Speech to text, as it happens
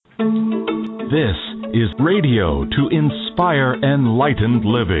This is radio to inspire enlightened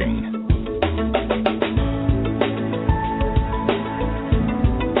living.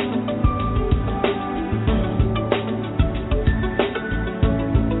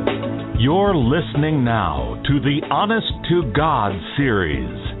 You're listening now to the Honest to God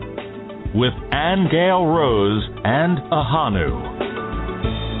series with Ann Gale Rose and Ahanu.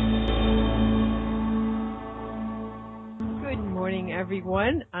 Good morning,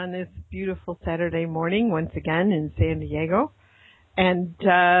 everyone, on this beautiful Saturday morning, once again in San Diego. And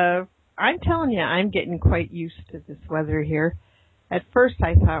I'm telling you, I'm getting quite used to this weather here. At first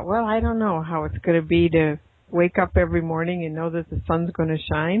I thought, well, I don't know how it's going to be to wake up every morning and know that the sun's going to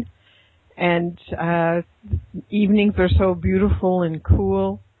shine. And evenings are so beautiful and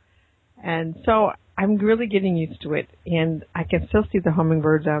cool. And so I'm really getting used to it. And I can still see the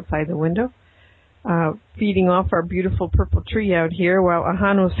hummingbirds outside the window, feeding off our beautiful purple tree out here while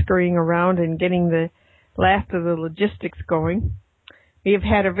Ahano's scurrying around and getting the last of the logistics going. We have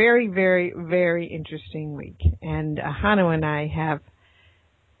had a very, very, very interesting week. And Ahano and I have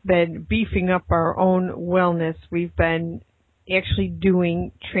been beefing up our own wellness. We've been actually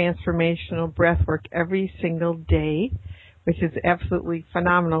doing transformational breath work every single day, which is absolutely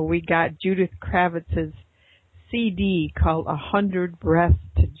phenomenal. We got Judith Kravitz's CD called 100 Breaths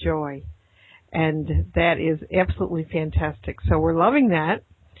to Joy, and that is absolutely fantastic. So we're loving that.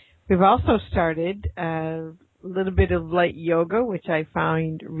 We've also started a little bit of light yoga, which I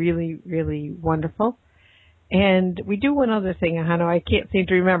find really, really wonderful. And we do one other thing, Ahano, I can't seem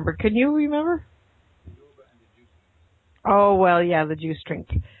to remember. Can you remember? Oh, well, yeah, the juice drink.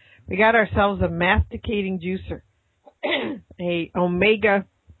 We got ourselves a masticating juicer, a Omega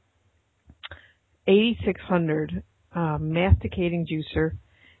 8600 masticating juicer,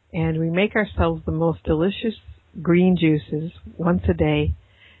 and we make ourselves the most delicious green juices once a day,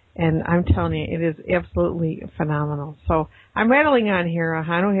 and I'm telling you, it is absolutely phenomenal. So I'm rattling on here,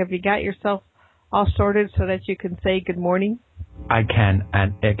 Ahano. Have you got yourself all sorted so that you can say good morning? I can,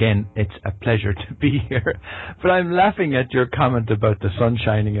 and again, it's a pleasure to be here. But I'm laughing at your comment about the sun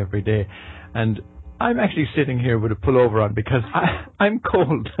shining every day, and I'm actually sitting here with a pullover on because I'm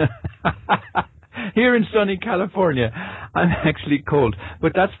cold. Here in sunny California, I'm actually cold.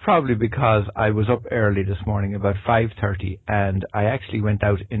 But that's probably because I was up early this morning, about 5:30, and I actually went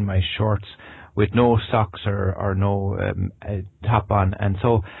out in my shorts with no socks or no top on, and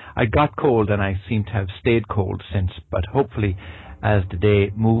so I got cold, and I seem to have stayed cold since, but hopefully as the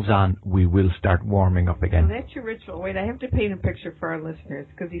day moves on we will start warming up again. Well, that's your ritual. Wait, I have to paint a picture for our listeners,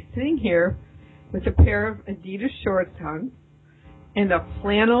 because he's sitting here with a pair of Adidas shorts on and a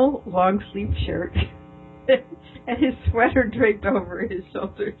flannel long sleeve shirt and his sweater draped over his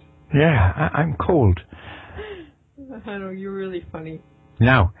shoulders. Yeah, I'm cold. I know, you're really funny.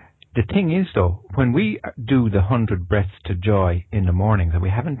 Now, the thing is, though, when we do the 100 Breaths to Joy in the mornings, and we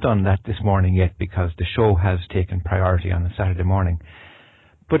haven't done that this morning yet because the show has taken priority on a Saturday morning,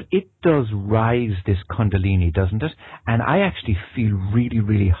 but it does rise this Kundalini, doesn't it? And I actually feel really,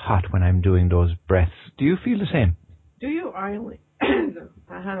 really hot when I'm doing those breaths. Do you feel the same? Do you? I only...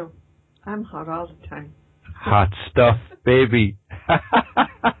 I'm hot all the time. Hot stuff, baby.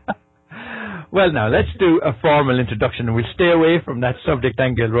 Well, now, let's do a formal introduction, and we'll stay away from that subject,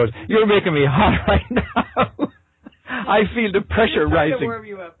 Ann Gale Rose. You're making me hot right now. I feel the pressure rising. To warm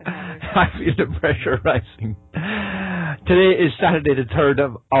you up, I feel the pressure rising. Today is Saturday, the 3rd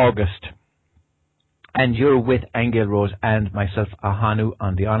of August, and you're with Ann Gale Rose and myself, Ahanu,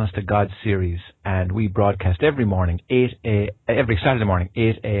 on the Honest to God series, and we broadcast every Saturday morning,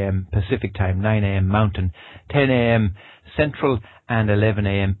 8 a.m. Pacific Time, 9 a.m. Mountain, 10 a.m. Central, and 11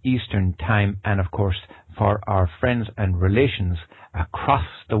 a.m. Eastern Time, and of course for our friends and relations across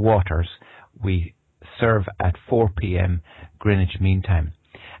the waters we serve at 4 p.m. Greenwich Mean Time.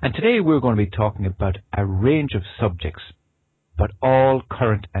 And today we're going to be talking about a range of subjects, but all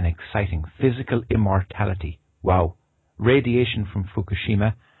current and exciting. Physical immortality, wow, radiation from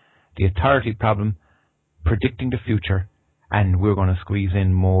Fukushima, the authority problem, predicting the future, and we're going to squeeze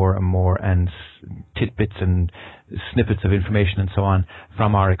in more and more and tidbits and snippets of information and so on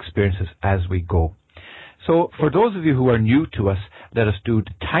from our experiences as we go. So for those of you who are new to us, let us do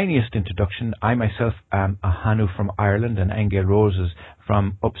the tiniest introduction. I myself am Ahanu from Ireland, and Ann Gale Rose is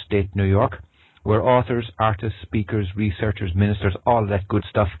from upstate New York. We're authors, artists, speakers, researchers, ministers, all of that good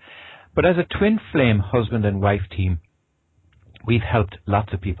stuff. But as a twin flame husband and wife team, we've helped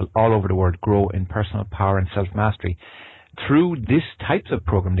lots of people all over the world grow in personal power and self-mastery through this types of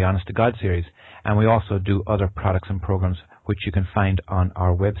program, the Honest to God series, and we also do other products and programs which you can find on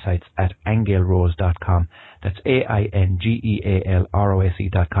our websites at angelrose.com. That's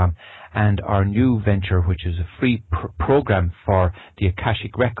AINGEALROSE.com. And our new venture, which is a free program for the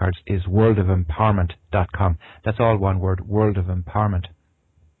Akashic Records, is worldofempowerment.com. That's all one word, World of Empowerment.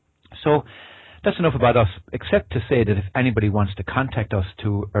 So that's enough about us, except to say that if anybody wants to contact us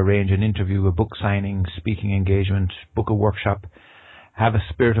to arrange an interview, a book signing, speaking engagement, book a workshop, have a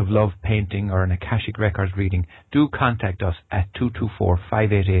Spirit of Love painting or an Akashic Records reading, do contact us at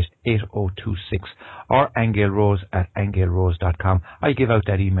 224-588-8026 or angelrose@angelrose.com. I'll give out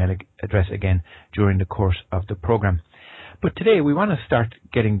that email address again during the course of the program. But today we want to start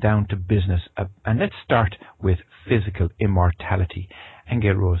getting down to business, and let's start with physical immortality.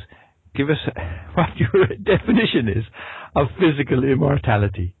 Angel Rose, give us what your definition is of physical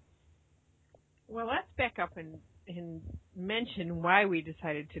immortality. Well, let's back up and mention why we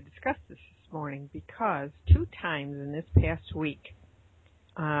decided to discuss this morning, because 2 times in this past week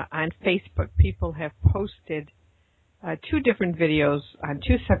on Facebook, people have posted 2 different videos on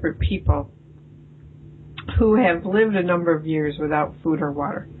 2 separate people who have lived a number of years without food or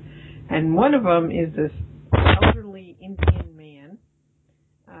water. And one of them is this elderly Indian man.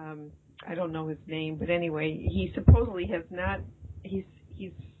 I don't know his name, but anyway, he supposedly has not,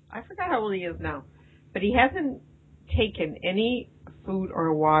 I forgot how old he is now, but he hasn't taken any food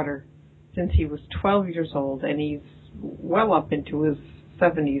or water since he was 12 years old, and he's well up into his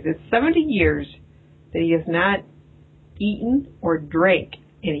 70s. It's 70 years that he has not eaten or drank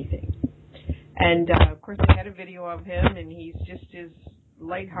anything. And, of course, they had a video of him, and he's just as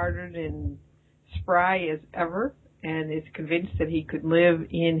lighthearted and spry as ever, and is convinced that he could live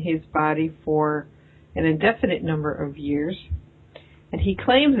in his body for an indefinite number of years. And he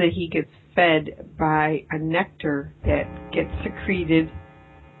claims that he gets fed by a nectar that gets secreted,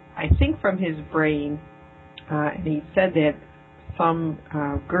 I think, from his brain. And he said that some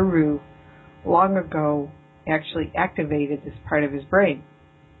guru long ago actually activated this part of his brain.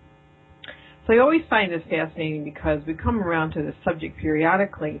 So I always find this fascinating because we come around to the subject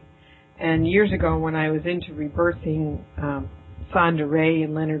periodically. And years ago, when I was into rebirthing Sonda Ray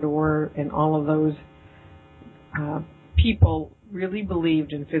and Leonard Orr and all of those people really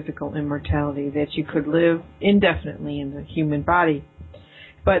believed in physical immortality, that you could live indefinitely in the human body.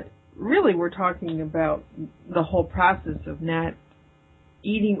 But really, we're talking about the whole process of not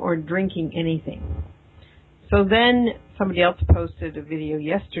eating or drinking anything. So then somebody else posted a video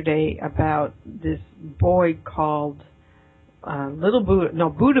yesterday about this boy called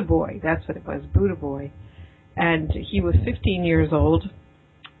Buddha Boy. That's what it was, Buddha Boy. And he was 15 years old,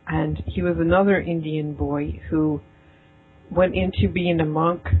 and he was another Indian boy who went into being a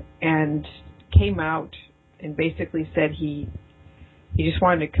monk and came out and basically said he just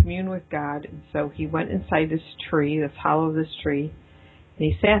wanted to commune with God. And so he went inside this tree, this hollow of this tree, and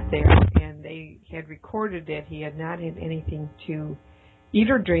he sat there, and they had recorded that he had not had anything to eat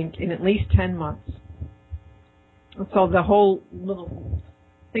or drink in at least 10 months. So the whole little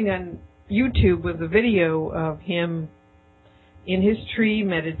thing on YouTube was a video of him in his tree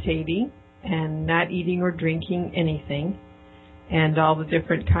meditating and not eating or drinking anything, and all the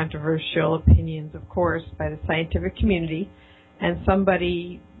different controversial opinions, of course, by the scientific community, and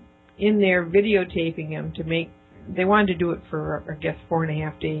somebody in there videotaping him they wanted to do it for, I guess,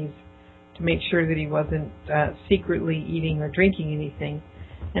 4.5 days to make sure that he wasn't secretly eating or drinking anything,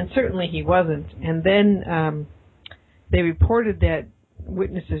 and certainly he wasn't. And then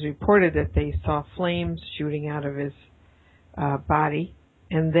witnesses reported that they saw flames shooting out of his body.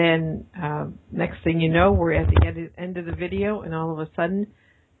 And then next thing you know, we're at the end of the video, and all of a sudden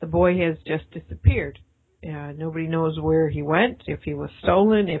the boy has just disappeared. Nobody knows where he went, if he was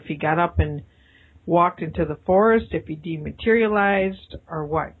stolen, if he got up and walked into the forest, if he dematerialized, or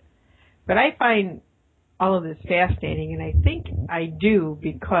what. But I find all of this fascinating, and I think I do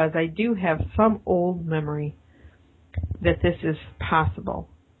because I do have some old memory that this is possible.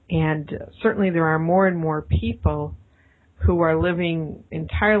 And certainly there are more and more people who are living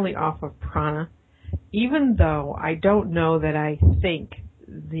entirely off of prana, even though I don't know that I think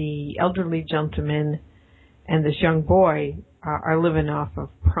the elderly gentleman and this young boy are living off of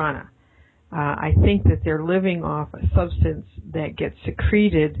prana. I think that they're living off a substance that gets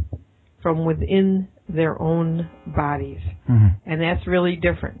secreted from within their own bodies. Mm-hmm. And that's really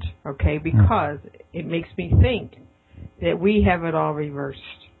different, okay, because it makes me think that we have it all reversed.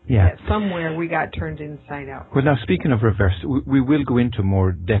 Yeah. That somewhere we got turned inside out. Well, now, speaking of reverse, we will go into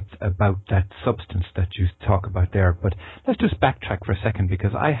more depth about that substance that you talk about there, but let's just backtrack for a second,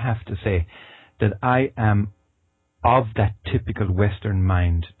 because I have to say that I am of that typical Western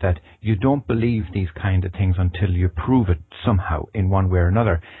mind that you don't believe these kind of things until you prove it somehow in one way or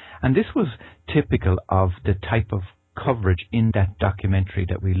another. And this was typical of the type of coverage in that documentary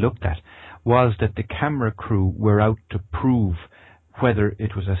that we looked at, was that the camera crew were out to prove whether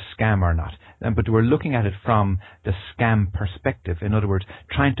it was a scam or not. But they were looking at it from the scam perspective. In other words,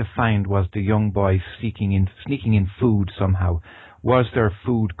 trying to find, was the young boy sneaking in food somehow? Was there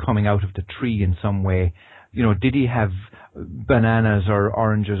food coming out of the tree in some way? You know, did he have bananas or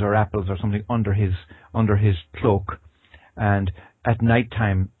oranges or apples or something under his cloak? And at night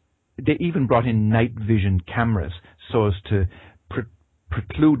time, they even brought in night vision cameras so as to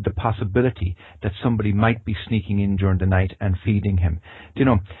preclude the possibility that somebody might be sneaking in during the night and feeding him. You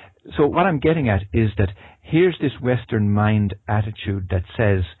know, so what I'm getting at is that here's this Western mind attitude that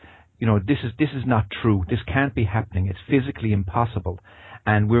says, you know, this is not true. This can't be happening. It's physically impossible,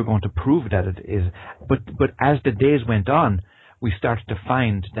 and we're going to prove that it is. But as the days went on, we started to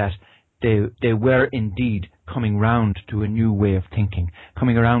find that they were indeed coming round to a new way of thinking,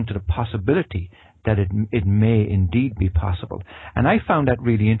 coming around to the possibility that it may indeed be possible. And I found that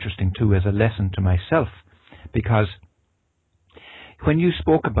really interesting too as a lesson to myself, because when you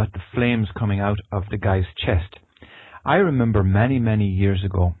spoke about the flames coming out of the guy's chest, I remember many, many years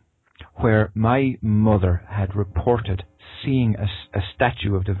ago where my mother had reported seeing a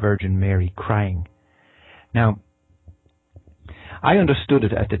statue of the Virgin Mary crying. Now, I understood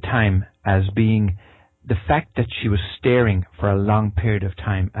it at the time as being the fact that she was staring for a long period of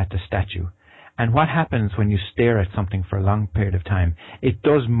time at the statue. And what happens when you stare at something for a long period of time? It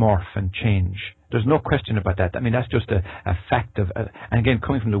does morph and change. There's no question about that. I mean, that's just a fact of, and again,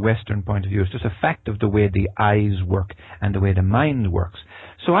 coming from the Western point of view, it's just a fact of the way the eyes work and the way the mind works.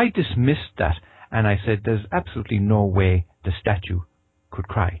 So I dismissed that, and I said, there's absolutely no way the statue could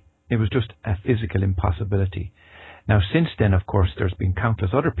cry. It was just a physical impossibility. Now, since then, of course, there's been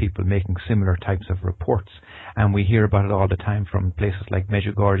countless other people making similar types of reports, and we hear about it all the time from places like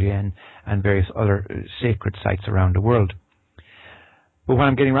Medjugorje and various other sacred sites around the world. But what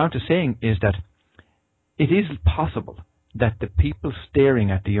I'm getting around to saying is that it is possible that the people staring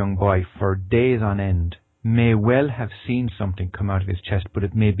at the young boy for days on end may well have seen something come out of his chest, but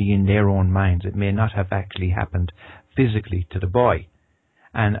it may be in their own minds. It may not have actually happened physically to the boy.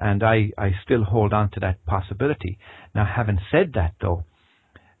 And I still hold on to that possibility. Now, having said that, though,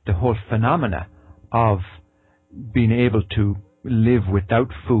 the whole phenomena of being able to live without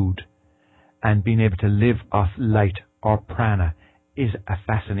food and being able to live off light or prana is a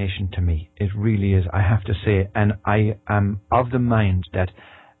fascination to me. It really is, I have to say. And I am of the mind that,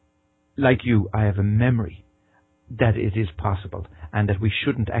 like you, I have a memory that it is possible and that we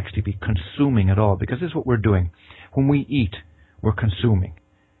shouldn't actually be consuming at all, because this is what we're doing. When we eat, we're consuming.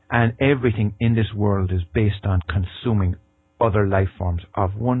 And everything in this world is based on consuming other life forms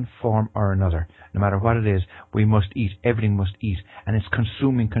of one form or another. No matter what it is, we must eat. Everything must eat. And it's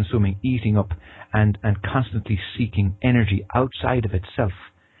consuming, eating up, and constantly seeking energy outside of itself.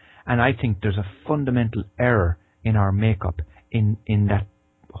 And I think there's a fundamental error in our makeup in that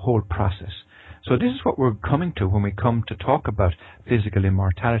whole process. So this is what we're coming to when we come to talk about physical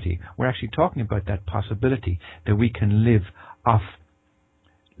immortality. We're actually talking about that possibility that we can live off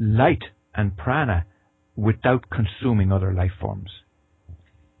light and prana without consuming other life forms.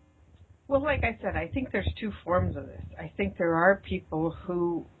 Well, like I said, I think there's two forms of this. I think there are people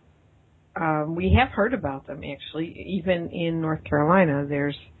who, we have heard about them actually, even in North Carolina.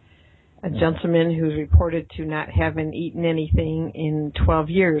 There's a gentleman who's reported to not having eaten anything in 12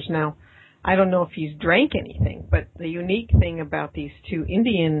 years. Now, I don't know if he's drank anything, but the unique thing about these two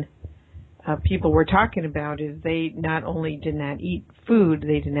Indian people we're talking about is they not only did not eat food,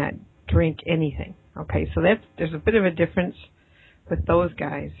 they did not drink anything. Okay, so there's a bit of a difference with those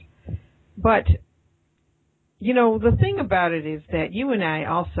guys. But, you know, the thing about it is that you and I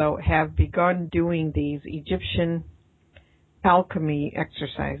also have begun doing these Egyptian alchemy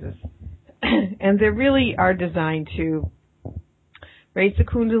exercises. And they really are designed to raise the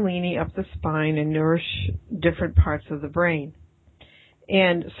kundalini up the spine and nourish different parts of the brain.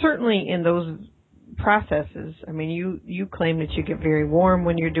 And certainly in those processes, I mean, you claim that you get very warm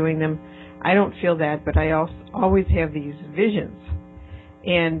when you're doing them. I don't feel that, but I also always have these visions.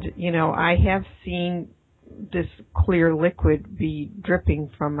 And, you know, I have seen this clear liquid be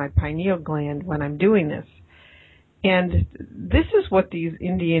dripping from my pineal gland when I'm doing this. And this is what these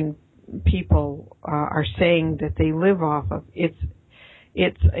Indian people are saying that they live off of. It's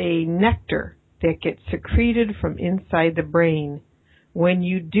a nectar that gets secreted from inside the brain when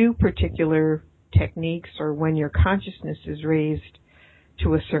you do particular techniques or when your consciousness is raised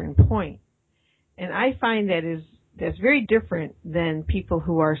to a certain point. And I find that is that's very different than people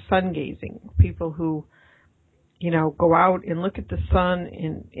who are sun gazing, people who, go out and look at the sun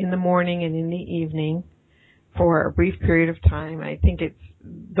in the morning and in the evening for a brief period of time. I think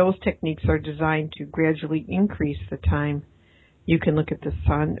those techniques are designed to gradually increase the time you can look at the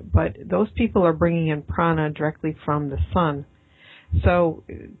sun, but those people are bringing in prana directly from the sun. So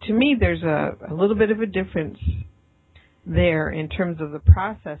to me, there's a little bit of a difference there in terms of the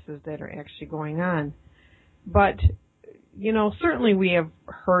processes that are actually going on. But, certainly we have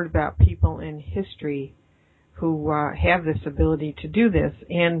heard about people in history who have this ability to do this,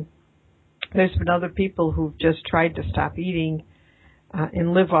 and there's been other people who've just tried to stop eating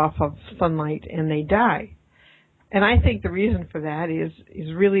and live off of sunlight, and they die. And I think the reason for that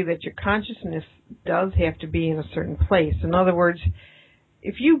is really that your consciousness does have to be in a certain place. In other words,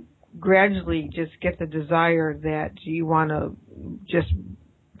 if you gradually just get the desire that you want to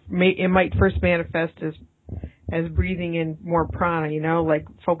it might first manifest as breathing in more prana, like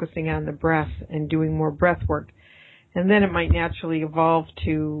focusing on the breath and doing more breath work. And then it might naturally evolve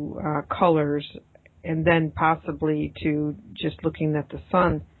to colors, and then possibly to just looking at the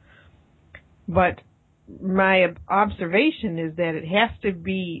sun. But my observation is that it has to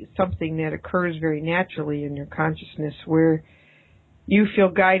be something that occurs very naturally in your consciousness, where you feel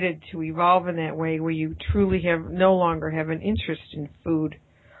guided to evolve in that way, where you truly no longer have an interest in food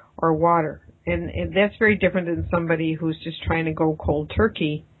or water. And that's very different than somebody who's just trying to go cold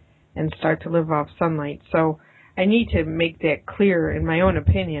turkey and start to live off sunlight. So I need to make that clear, in my own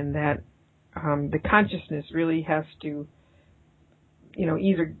opinion, that the consciousness really has to,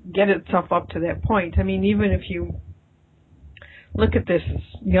 either get itself up to that point. I mean, even if you look at this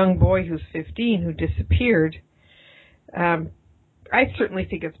young boy who's 15 who disappeared, I certainly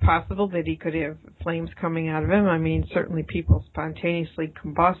think it's possible that he could have flames coming out of him. I mean, certainly people spontaneously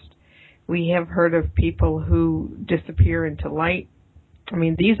combust. We have heard of people who disappear into light. I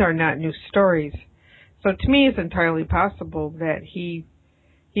mean, these are not new stories. So to me, it's entirely possible that he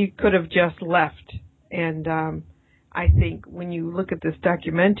could have just left. And I think when you look at this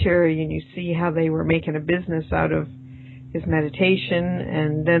documentary and you see how they were making a business out of his meditation,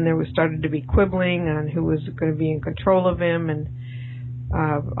 and then there was started to be quibbling on who was going to be in control of him, and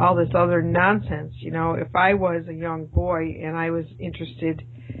all this other nonsense. If I was a young boy and I was interested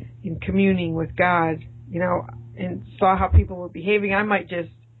in communing with God, and saw how people were behaving, I might just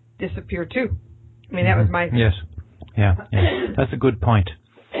disappear too. I mean, that was my... Yes. Yeah. That's a good point.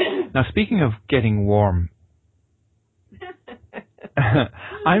 Now, speaking of getting warm,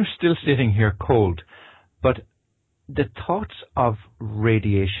 I'm still sitting here cold, but the thoughts of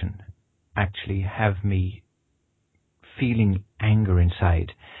radiation actually have me feeling anger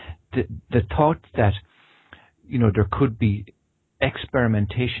inside. The thought that, there could be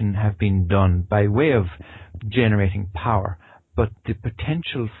experimentation have been done by way of generating power, but the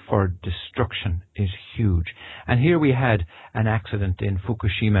potential for destruction is huge. And here we had an accident in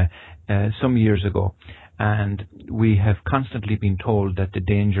Fukushima some years ago, and we have constantly been told that the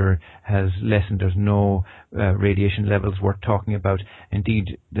danger has lessened. There's no radiation levels worth talking about.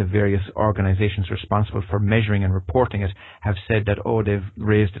 Indeed, the various organizations responsible for measuring and reporting it have said that, they've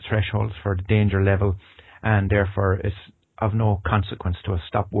raised the thresholds for the danger level, and therefore it's of no consequence to us.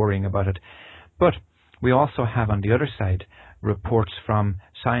 Stop worrying about it. But we also have on the other side reports from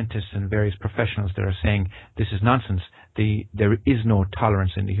scientists and various professionals that are saying this is nonsense. There is no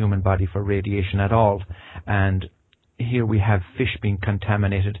tolerance in the human body for radiation at all. And here we have fish being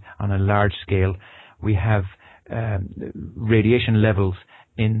contaminated on a large scale. We have radiation levels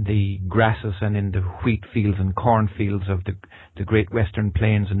in the grasses and in the wheat fields and corn fields of the Great Western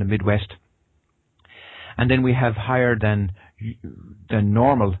Plains and the Midwest. And then we have higher than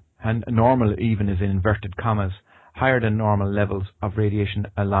normal, and normal even is in inverted commas, higher than normal levels of radiation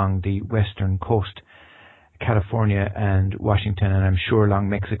along the western coast, California and Washington, and I'm sure along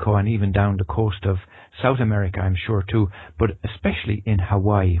Mexico, and even down the coast of South America, I'm sure too, but especially in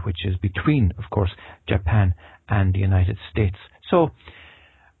Hawaii, which is between, of course, Japan and the United States. So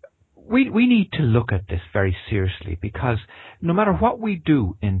we need to look at this very seriously, because no matter what we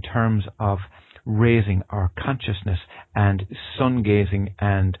do in terms of raising our consciousness and sun gazing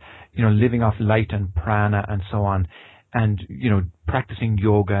and living off light and prana and so on, and practicing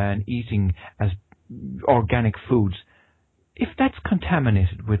yoga and eating as organic foods, if that's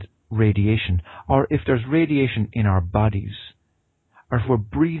contaminated with radiation, or if there's radiation in our bodies, or if we're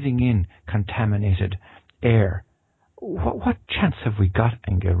breathing in contaminated air, what chance have we got,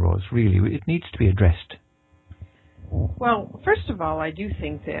 Aengel Rose? Really, it needs to be addressed. Well, first of all, I do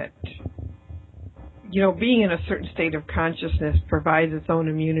think that being in a certain state of consciousness provides its own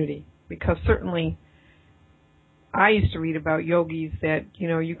immunity, because certainly I used to read about yogis that,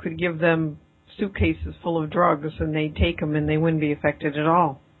 you could give them suitcases full of drugs and they'd take them and they wouldn't be affected at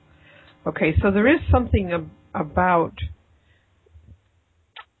all. Okay, so there is something about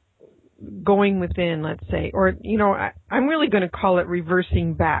going within, let's say, or, I'm really going to call it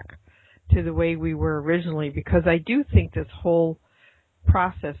reversing back to the way we were originally, because I do think this whole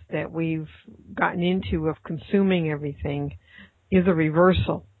process that we've gotten into of consuming everything is a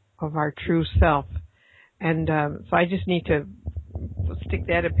reversal of our true self. And so I just need to stick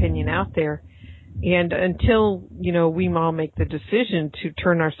that opinion out there. And until, we all make the decision to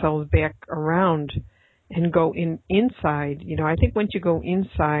turn ourselves back around and go inside, I think once you go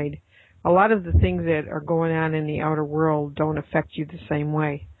inside, a lot of the things that are going on in the outer world don't affect you the same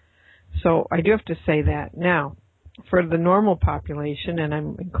way. So I do have to say that. Now, for the normal population, and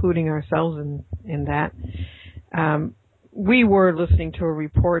I'm including ourselves in that, we were listening to a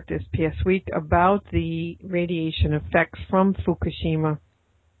report this past week about the radiation effects from Fukushima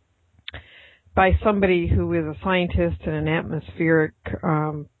by somebody who is a scientist and an atmospheric,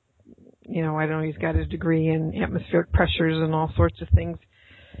 I don't know, he's got a degree in atmospheric pressures and all sorts of things.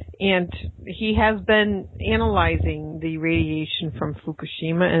 And he has been analyzing the radiation from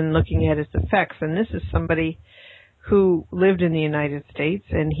Fukushima and looking at its effects. And this is somebody who lived in the United States,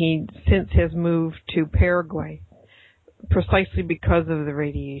 and he since has moved to Paraguay precisely because of the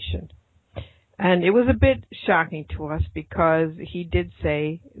radiation. And it was a bit shocking to us because he did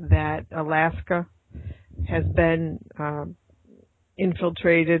say that Alaska has been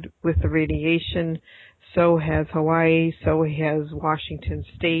infiltrated with the radiation. So has Hawaii, so has Washington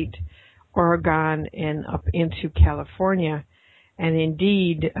State, Oregon, and up into California. And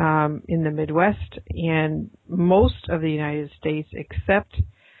indeed, in the Midwest and most of the United States, except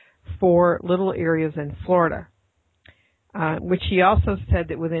for little areas in Florida, which he also said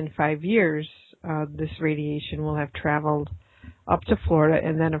that within 5 years, this radiation will have traveled up to Florida.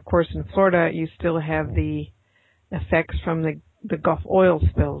 And then, of course, in Florida, you still have the effects from the Gulf oil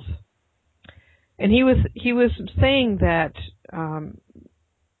spills. And he was saying that,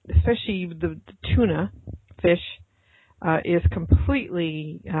 especially the tuna fish, is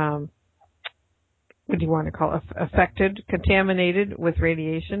completely, what do you want to call it, affected, contaminated with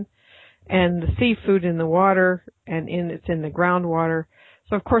radiation, and the seafood in the water, and it's in the groundwater.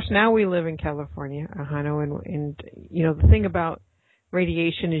 So of course now we live in California, and the thing about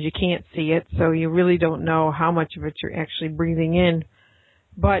radiation is you can't see it, so you really don't know how much of it you're actually breathing in.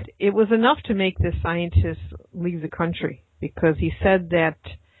 But it was enough to make this scientist leave the country, because he said that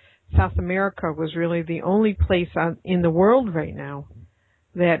South America was really the only place in the world right now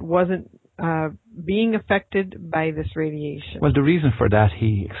that wasn't being affected by this radiation. Well, the reason for that,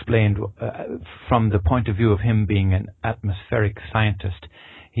 he explained, from the point of view of him being an atmospheric scientist,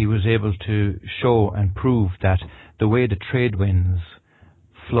 he was able to show and prove that the way the trade winds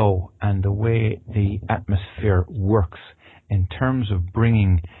flow and the way the atmosphere works in terms of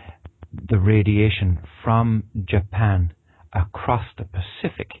bringing the radiation from Japan across the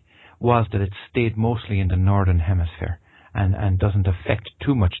Pacific was that it stayed mostly in the northern hemisphere and doesn't affect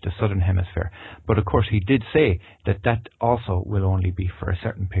too much the southern hemisphere. But of course he did say that also will only be for a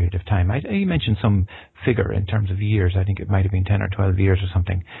certain period of time. He mentioned some figure in terms of years. I think it might have been 10 or 12 years or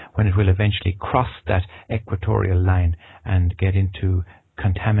something, when it will eventually cross that equatorial line and get into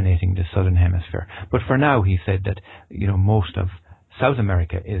contaminating the southern hemisphere. But for now, he said that most of South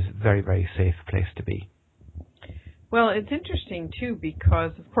America is a very, very safe place to be. Well, it's interesting too,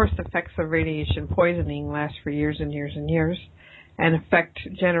 because of course the effects of radiation poisoning last for years and years and years, and affect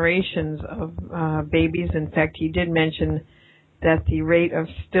generations of babies. In fact, he did mention that the rate of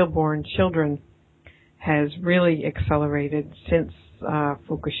stillborn children has really accelerated since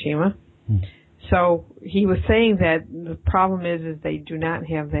Fukushima. So he was saying that the problem is they do not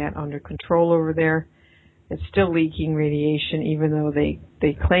have that under control over there. It's still leaking radiation, even though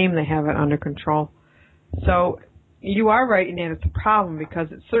they claim they have it under control. So you are right in that it's a problem,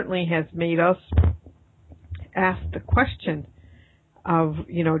 because it certainly has made us ask the question of,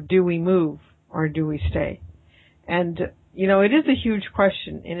 do we move or do we stay? And, it is a huge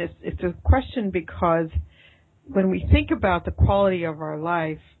question, and it's a question because when we think about the quality of our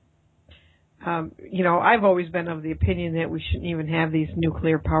life, I've always been of the opinion that we shouldn't even have these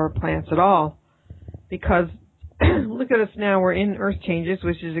nuclear power plants at all, because look at us now, we're in earth changes,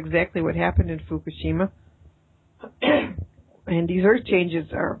 which is exactly what happened in Fukushima. And these earth changes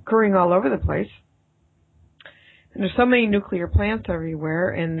are occurring all over the place. And there's so many nuclear plants everywhere,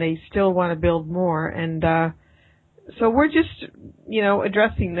 and they still want to build more. And so we're just,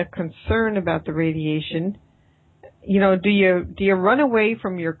 addressing the concern about the radiation. Do you run away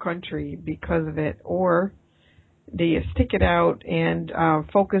from your country because of it, or do you stick it out and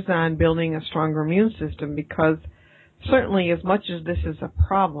focus on building a stronger immune system? Because certainly, as much as this is a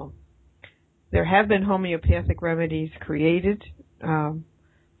problem, there have been homeopathic remedies created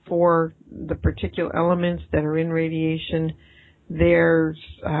for the particular elements that are in radiation. There's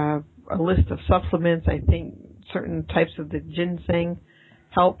a list of supplements. I think certain types of the ginseng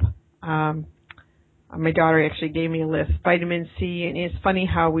help. My daughter actually gave me a list. Vitamin C, and it's funny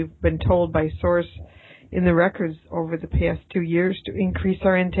how we've been told by source in the records over the past 2 years to increase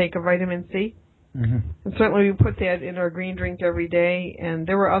our intake of vitamin C. Mm-hmm. And certainly we put that in our green drink every day, and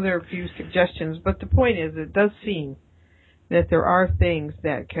there were other few suggestions, but the point is it does seem that there are things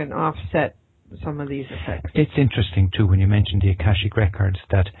that can offset some of these effects. It's interesting, too, when you mentioned the Akashic Records,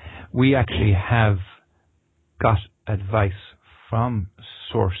 that we actually have got advice from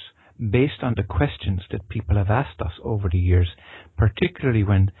source based on the questions that people have asked us over the years, particularly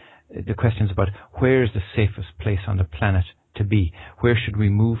when the questions about where is the safest place on the planet to be, where should we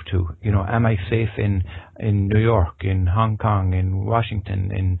move to, am I safe in New York, in Hong Kong, in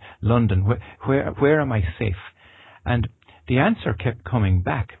Washington, in London, where am I safe? And the answer kept coming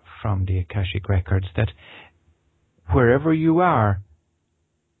back from the Akashic Records that wherever you are,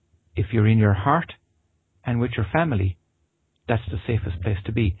 if you're in your heart and with your family, that's the safest place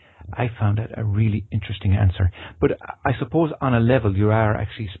to be. I found that a really interesting answer. But I suppose on a level you are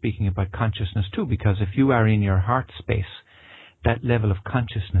actually speaking about consciousness too, because if you are in your heart space, that level of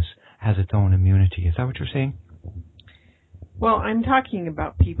consciousness has its own immunity. Is that what you're saying? Well, I'm talking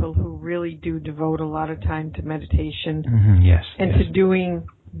about people who really do devote a lot of time to meditation, yes, and to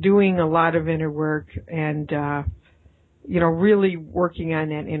doing a lot of inner work and really working on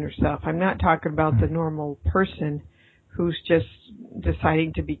that inner self. I'm not talking about the normal person who's just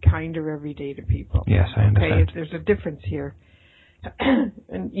deciding to be kinder every day to people. Yes, I understand. Okay, there's a difference here. And,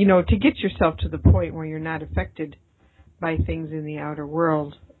 to get yourself to the point where you're not affected by things in the outer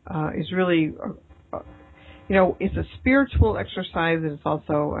world is really, it's a spiritual exercise and it's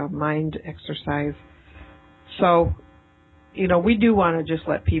also a mind exercise. So, we do want to just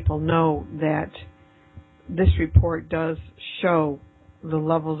let people know that this report does show the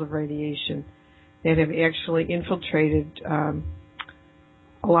levels of radiation that have actually infiltrated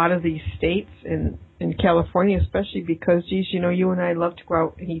a lot of these states, in California especially, because, you and I love to go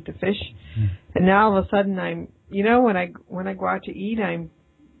out and eat the fish. And now all of a sudden when I go out to eat,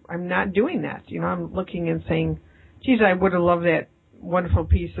 I'm not doing that. I'm looking and saying, geez, I would have loved that wonderful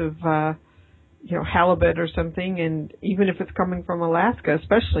piece of, halibut or something, and even if it's coming from Alaska,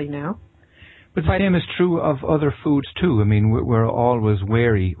 especially now. But the same is true of other foods too. I mean, we're always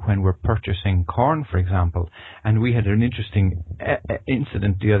wary when we're purchasing corn, for example. And we had an interesting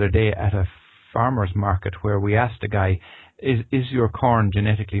incident the other day at a farmer's market where we asked the guy, is your corn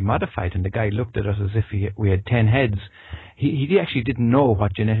genetically modified? And the guy looked at us as if we had 10 heads. He actually didn't know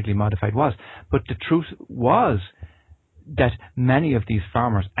what genetically modified was. But the truth was that many of these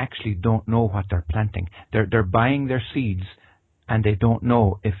farmers actually don't know what they're planting. They're buying their seeds, and they don't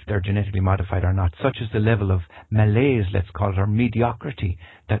know if they're genetically modified or not. Such is the level of malaise, let's call it, or mediocrity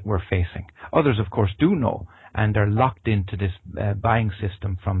that we're facing. Others, of course, do know, and they're locked into this buying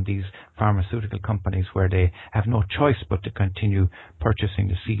system from these pharmaceutical companies where they have no choice but to continue purchasing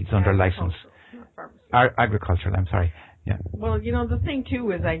the seeds under license. Agricultural, I'm sorry. Yeah. Well, the thing,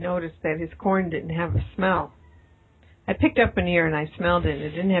 too, is I noticed that his corn didn't have a smell. I picked up an ear and I smelled it, and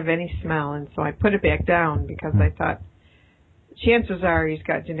it didn't have any smell, and so I put it back down because I thought, chances are he's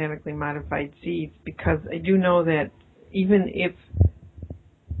got genetically modified seeds, because I do know that even if...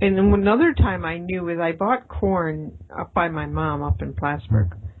 And another time I knew is I bought corn up by my mom up in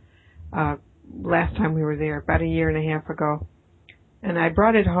Plattsburgh last time we were there, about a year and a half ago. And I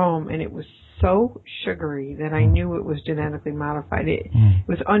brought it home, and it was so sugary that I knew it was genetically modified. It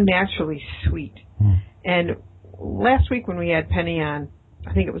was unnaturally sweet. And last week when we had Penny on,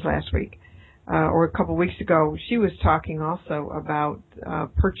 I think it was last week, or a couple of weeks ago, she was talking also about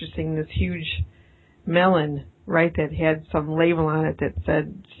purchasing this huge melon, right, that had some label on it that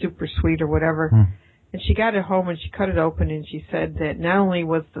said super sweet or whatever. And she got it home and she cut it open, and she said that not only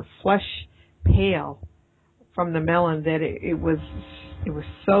was the flesh pale from the melon, that it was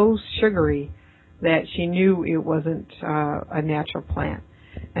so sugary that she knew it wasn't a natural plant.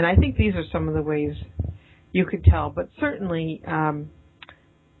 And I think these are some of the ways you could tell. But certainly,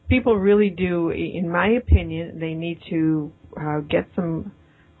 people really do, in my opinion, they need to get some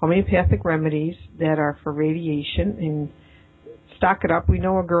homeopathic remedies that are for radiation and stock it up. We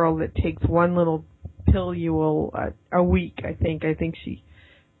know a girl that takes one little pillule a week, I think. I think she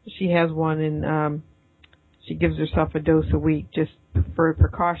has one, and she gives herself a dose a week just for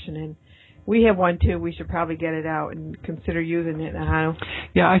precaution. We have one too. We should probably get it out and consider using it.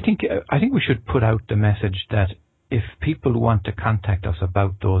 Yeah, I think we should put out the message that if people want to contact us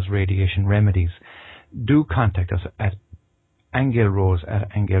about those radiation remedies, do contact us at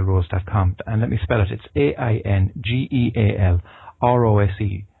angelrose@angelrose.com. And let me spell it. It's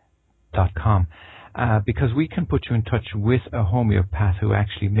AINGEALROSE.com. Because we can put you in touch with a homeopath who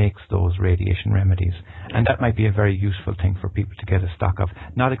actually makes those radiation remedies. And that might be a very useful thing for people to get a stock of.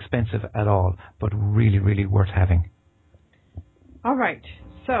 Not expensive at all, but really, really worth having. All right.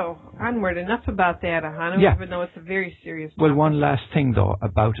 So, onward. Enough about that, Ahanu, even though it's a very serious topic. Well, one last thing, though,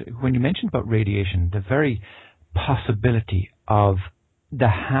 about when you mentioned about radiation, the very possibility of the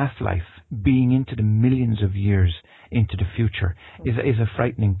half-life being into the millions of years into the future is a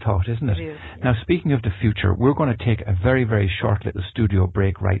frightening thought, isn't it? It is. Now, speaking of the future, we're going to take a very, very short little studio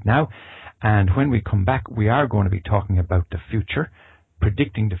break right now. And when we come back, we are going to be talking about the future,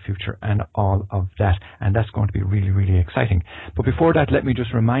 predicting the future and all of that. And that's going to be really, really exciting. But before that, let me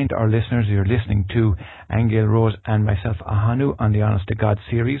just remind our listeners you're listening to Aingel Rose and myself, Ahanu, on the Honest to God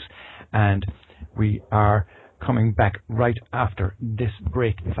series. And we are coming back right after this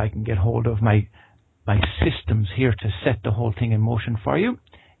break. If I can get hold of my systems here to set the whole thing in motion for you.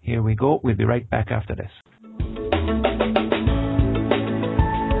 Here we go. We'll be right back after this.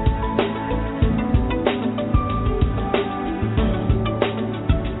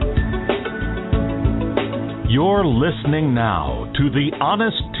 You're listening now to the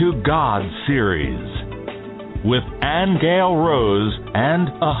Honest to God series with Aingel Rose and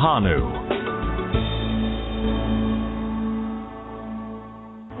Ahanu.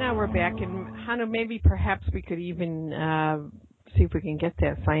 Now we're back, and Ahanu, maybe perhaps we could even see if we can get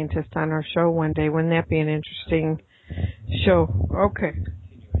that scientist on our show one day. Wouldn't that be an interesting show? Okay.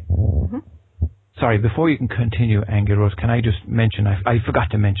 Mm-hmm. Sorry, before you can continue, Aingel Rose, can I just mention, I forgot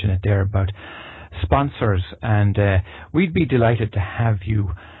to mention it there about sponsors, and we'd be delighted to have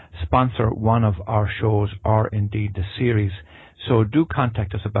you sponsor one of our shows or indeed the series. So do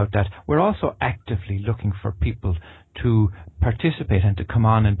contact us about that. We're also actively looking for people to participate and to come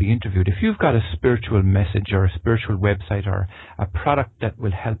on and be interviewed. If you've got a spiritual message or a spiritual website or a product that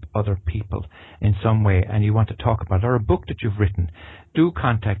will help other people in some way and you want to talk about it, or a book that you've written, do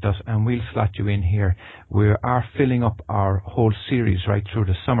contact us and we'll slot you in here. We are filling up our whole series right through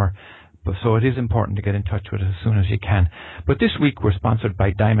the summer. So it is important to get in touch with us as soon as you can. But this week we're sponsored by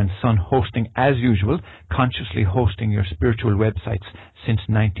Diamond Sun Hosting, as usual, consciously hosting your spiritual websites since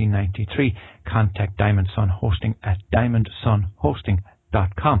 1993. Contact Diamond Sun Hosting at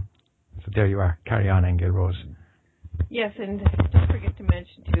diamondsunhosting.com. So there you are. Carry on, Aingel Rose. Yes, and don't forget to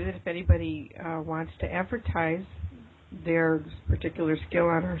mention, too, that if anybody wants to advertise their particular skill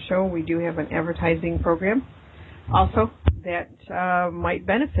on our show, we do have an advertising program also that might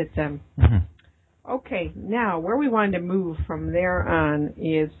benefit them. Mm-hmm. Okay, now where we wanted to move from there on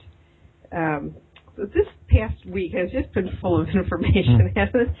is this past week has just been full of information,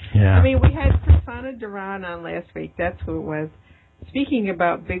 hasn't it? Yeah. I mean, we had Prasanna Duran on last week, that's who it was, speaking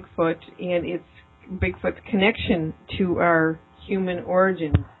about Bigfoot and Bigfoot's connection to our human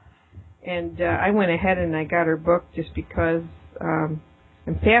origins. And I went ahead and I got her book just because I'm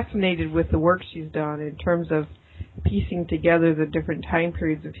fascinated with the work she's done in terms of piecing together the different time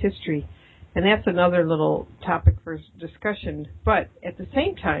periods of history. And that's another little topic for discussion. But at the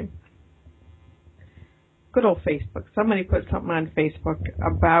same time, good old Facebook. Somebody put something on Facebook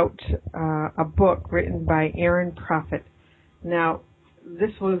about a book written by Aaron Prophet. Now,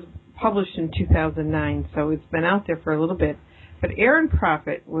 this was published in 2009, so it's been out there for a little bit. But Aaron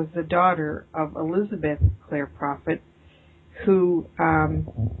Prophet was the daughter of Elizabeth Clare Prophet, who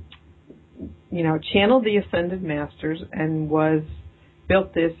channeled the Ascended Masters and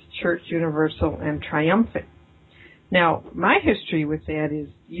built this Church Universal and Triumphant. Now, my history with that is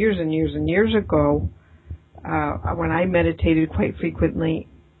years and years and years ago, when I meditated quite frequently,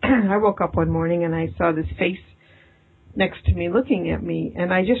 I woke up one morning and I saw this face next to me looking at me,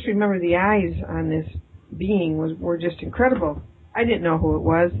 and I just remember the eyes on this being were just incredible. I didn't know who it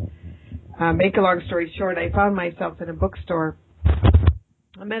was. Make a long story short, I found myself in a bookstore,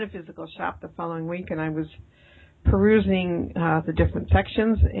 a metaphysical shop, the following week, and I was perusing the different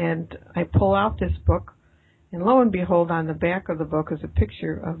sections, and I pull out this book, and lo and behold, on the back of the book is a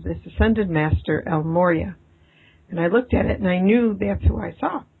picture of this Ascended Master, El Morya. And I looked at it, and I knew that's who I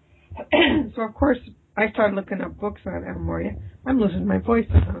saw. So, of course, I started looking up books on El Morya. I'm losing my voice.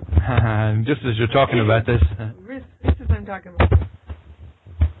 Just as you're talking about this. This is what I'm talking about.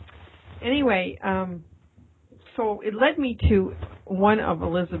 Anyway, so it led me to one of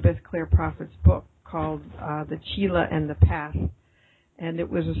Elizabeth Clare Prophet's book called The Chela and the Path. and it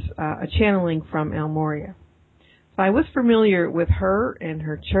was a channeling from El Moria. So I was familiar with her and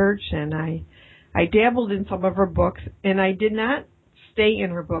her church, and I dabbled in some of her books, and I did not stay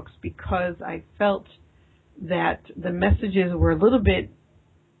in her books because I felt that the messages were a little bit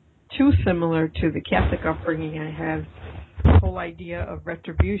too similar to the Catholic upbringing I had. The whole idea of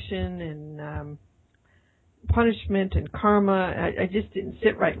retribution and punishment and karma, I just didn't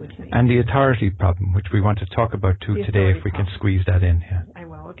sit right with me. And the authority problem, which we want to talk about too today, if we can squeeze that in. Yeah. I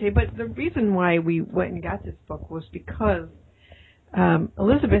will. Okay, but the reason why we went and got this book was because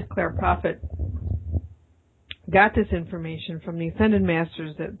Elizabeth Clare Prophet got this information from the Ascended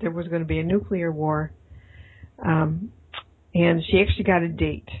Masters that there was going to be a nuclear war, and she actually got a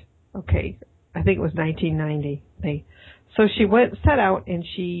date. Okay, I think it was 1990. So she set out, and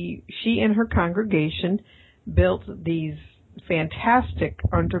she and her congregation built these fantastic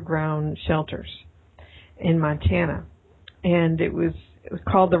underground shelters in Montana, and it was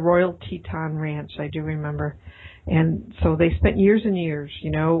called the Royal Teton Ranch. I do remember, and so they spent years and years,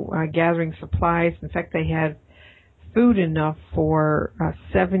 gathering supplies. In fact, they had food enough for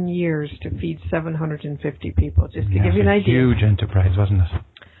 7 years to feed 750 people. Just to give you an idea. Huge enterprise, wasn't it?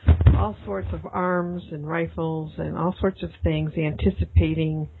 All sorts of arms and rifles and all sorts of things,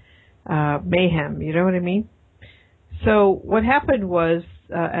 anticipating mayhem. You know what I mean? So what happened was,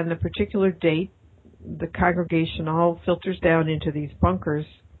 on the particular date, the congregation all filters down into these bunkers,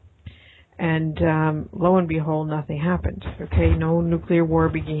 and lo and behold, nothing happened. Okay, no nuclear war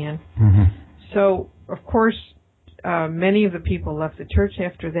began. Mm-hmm. So, of course, many of the people left the church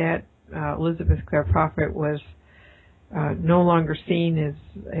after that. Elizabeth Clare Prophet was no longer seen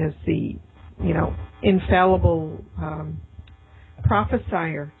as the, infallible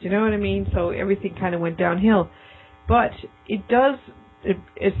prophesier. Do you know what I mean? So everything kind of went downhill. But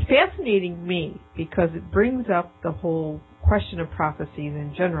it's fascinating me because it brings up the whole question of prophecies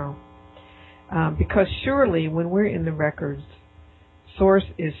in general. Because surely when we're in the records, Source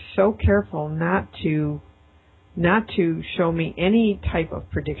is so careful not to show me any type of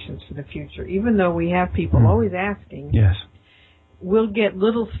predictions for the future, even though we have people always asking. Yes. We'll get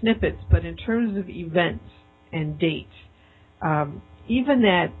little snippets, but in terms of events and dates, even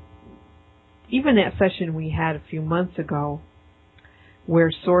that session we had a few months ago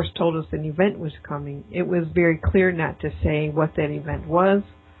where Source told us an event was coming, it was very clear not to say what that event was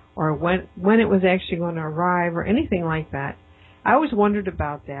or when it was actually going to arrive or anything like that. I always wondered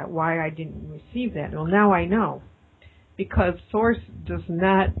about that, why I didn't receive that. Well, now I know. Because Source does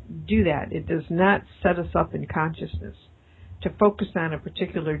not do that. It does not set us up in consciousness to focus on a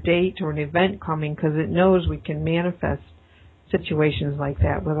particular date or an event coming, because it knows we can manifest situations like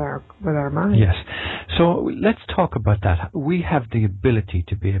that with our mind. Yes. So let's talk about that. We have the ability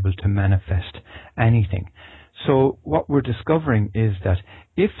to be able to manifest anything. So what we're discovering is that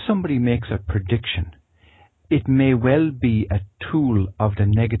if somebody makes a prediction, it may well be a tool of the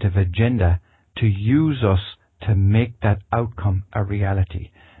negative agenda to use us to make that outcome a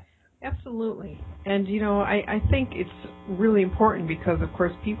reality. Absolutely. And, I think it's really important because, of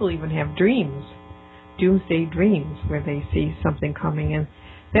course, people even have dreams, doomsday dreams, where they see something coming. And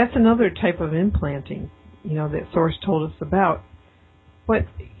that's another type of implanting, that Source told us about. But,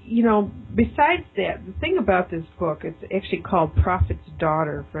 besides that, the thing about this book, it's actually called Prophet's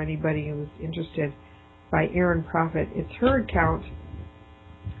Daughter, for anybody who's interested, by Erin Prophet. It's her account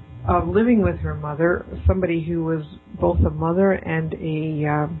of living with her mother, somebody who was both a mother and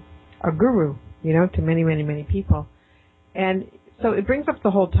a guru, to many, many, many people. And so it brings up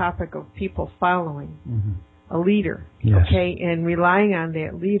the whole topic of people following a leader, yes. Okay, and relying on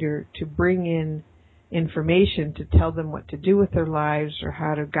that leader to bring in information to tell them what to do with their lives or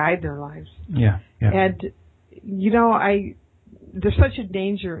how to guide their lives. Yeah. And, there's such a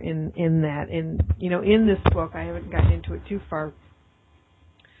danger in that. And, in this book, I haven't gotten into it too far,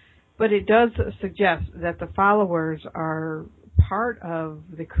 but it does suggest that the followers are part of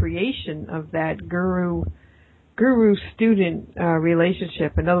the creation of that guru-student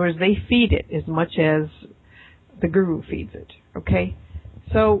relationship. In other words, they feed it as much as the guru feeds it, okay?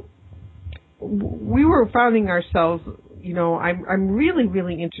 So we were finding ourselves, I'm really,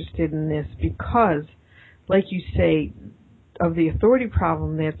 really interested in this because, like you say, of the authority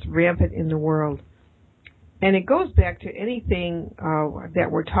problem that's rampant in the world. And it goes back to anything that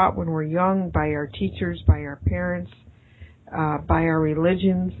we're taught when we're young by our teachers, by our parents, by our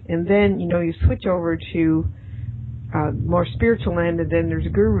religions. And then, you switch over to more spiritual end, and then there's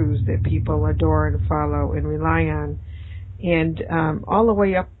gurus that people adore and follow and rely on. And all the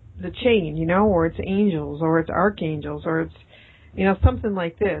way up the chain, or it's angels, or it's archangels, or it's, something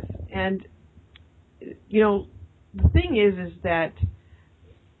like this. And, the thing is that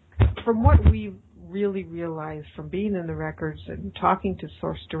from what we really realized from being in the records and talking to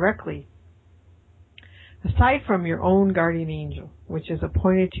Source directly, aside from your own guardian angel, which is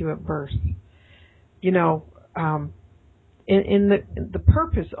appointed to you at birth, you know, in the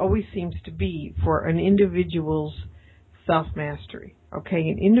purpose always seems to be for an individual's self-mastery, okay?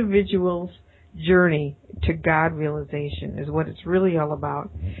 An individual's journey to God realization is what it's really all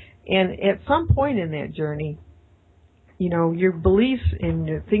about. And at some point in that journey, you know, your beliefs and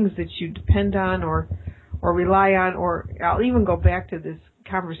the things that you depend on or rely on, or I'll even go back to this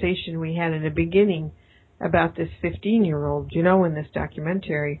conversation we had in the beginning about this 15-year-old, you know, in this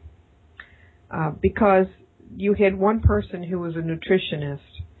documentary, because you had one person who was a nutritionist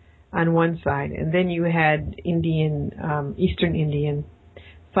on one side, and then you had Eastern Indian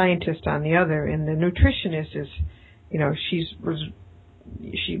scientist on the other, and the nutritionist is, you know,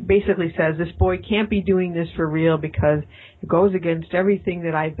 she basically says this boy can't be doing this for real because it goes against everything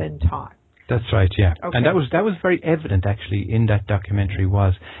that I've been taught. That's right, yeah. Okay. And that was very evident actually in that documentary,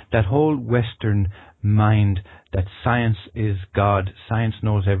 was that whole Western mind that science is God, science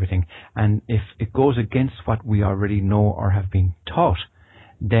knows everything, and if it goes against what we already know or have been taught,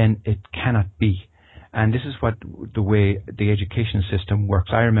 then it cannot be. And this is what the way the education system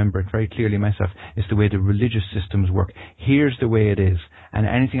works. I remember it very clearly myself. It's the way the religious systems work. Here's the way it is. And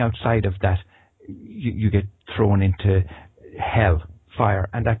anything outside of that, you get thrown into hell, fire.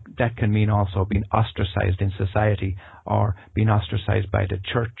 And that can mean also being ostracized in society or being ostracized by the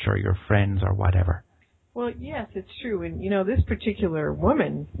church or your friends or whatever. Well, yes, it's true. And, you know, this particular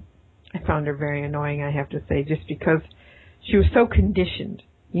woman, I found her very annoying, I have to say, just because she was so conditioned,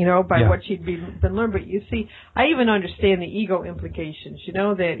 you know, by what she'd been learned. But you see, I even understand the ego implications, you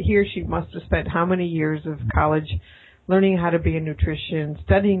know, that here she must have spent how many years of college learning how to be a nutrition,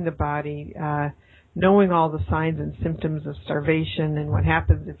 studying the body, knowing all the signs and symptoms of starvation and what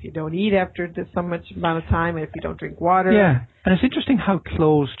happens if you don't eat after so much amount of time and if you don't drink water. Yeah, and it's interesting how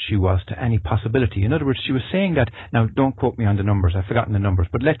closed she was to any possibility. In other words, she was saying that, now don't quote me on the numbers, I've forgotten the numbers,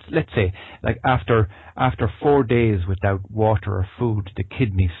 but let's say, like after 4 days without water or food, the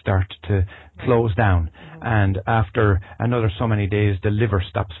kidneys start to close down, and after another so many days, the liver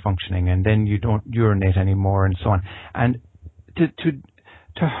stops functioning, and then you don't urinate anymore, and so on. And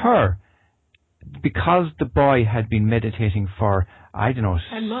to her, because the boy had been meditating for, I don't know,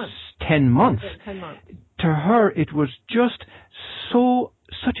 10 months. 10 months. 10 months. To her, it was just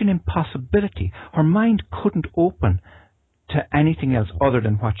such an impossibility. Her mind couldn't open to anything else other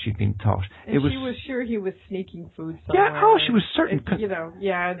than what she'd been taught. And she was sure he was sneaking food somewhere. Yeah, she was certain. You know,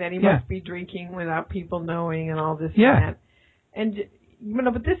 that he must be drinking without people knowing and all this and that. And, you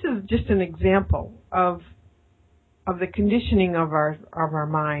know, but this is just an example of the conditioning of our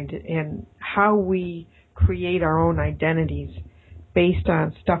mind and how we create our own identities based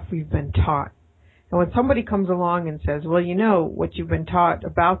on stuff we've been taught. And when somebody comes along and says, well, you know, what you've been taught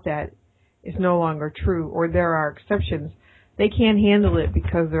about that is no longer true, or there are exceptions, they can't handle it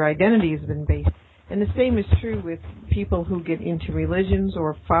because their identity has been based. And the same is true with people who get into religions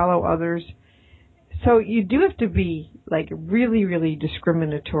or follow others. So you do have to be like really, really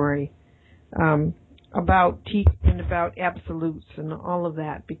discriminatory about teaching, about absolutes and all of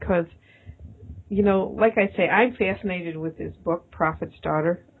that, because, you know, like I say, I'm fascinated with this book, Prophet's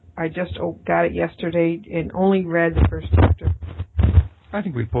Daughter. I just got it yesterday and only read the first chapter. I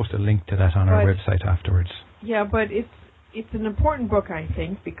think we'll post a link to that on our website afterwards. Yeah, but it's an important book, I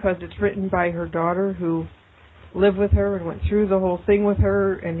think, because it's written by her daughter who lived with her and went through the whole thing with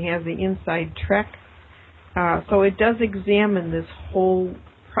her and has the inside trek. So it does examine this whole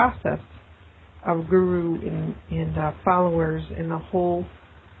process of guru and followers and the whole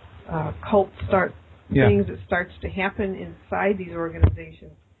cult things that starts to happen inside these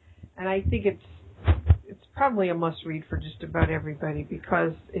organizations. And I think it's probably a must-read for just about everybody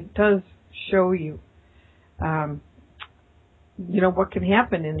because it does show you, you know, what can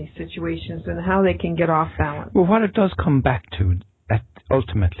happen in these situations and how they can get off balance. Well, what it does come back to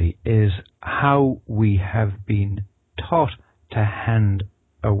ultimately is how we have been taught to hand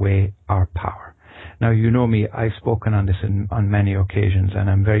away our power. Now, you know me, I've spoken on this on many occasions, and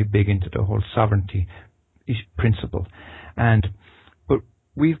I'm very big into the whole sovereignty principle. But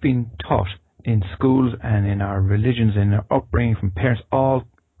we've been taught in schools and in our religions, in our upbringing from parents, all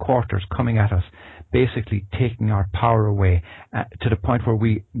quarters coming at us, basically taking our power away to the point where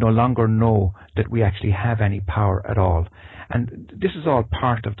we no longer know that we actually have any power at all. And this is all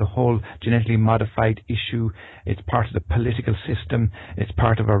part of the whole genetically modified issue. It's part of the political system. It's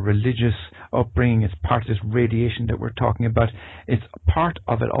part of our religious upbringing. It's part of this radiation that we're talking about. It's part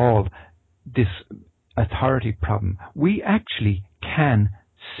of it all, this authority problem. We actually can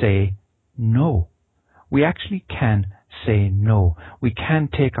say no. We actually can say no. We can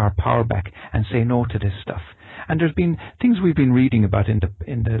take our power back and say no to this stuff. And there's been things we've been reading about in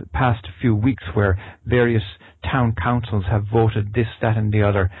the past few weeks where various town councils have voted this, that and the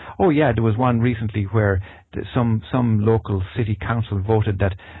other. Oh yeah, there was one recently where some local city council voted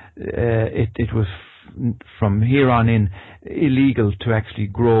that it was from here on in illegal to actually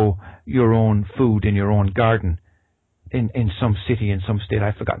grow your own food in your own garden in some city, in some state.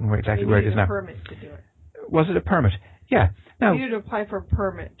 I've forgotten where it is now. Permit to do it. Was it a permit? Yeah. Now, you needed to apply for a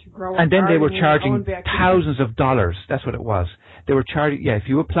permit to grow. And then they were charging thousands of dollars. That's what it was. They were charging. Yeah, if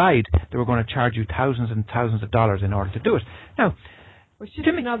you applied, they were going to charge you thousands and thousands of dollars in order to do it. Now, which is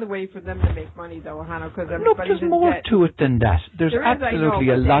another way for them to make money, though, Hannah, because everybody's there's more to it than that. There's absolutely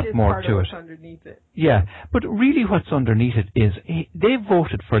a lot more to it. Underneath it. Yeah, but really, what's underneath it is they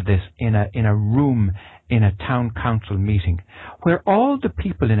voted for this in a room in a town council meeting, where all the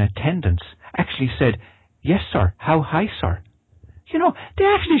people in attendance actually said, "Yes, sir. How high, sir?" You know, they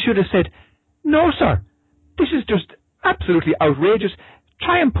actually should have said, "No, sir. This is just absolutely outrageous.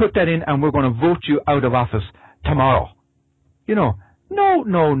 Try and put that in, and we're going to vote you out of office tomorrow." You know.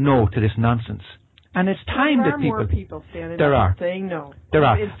 No to this nonsense. And it's time that people... There are more people standing up and saying no. There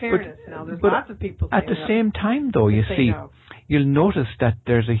are. In fairness, now, there's lots of people saying no. At the same time, though, you see, you'll notice that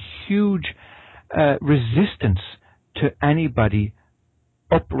there's a huge resistance to anybody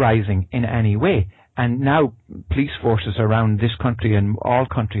uprising in any way. And now police forces around this country and all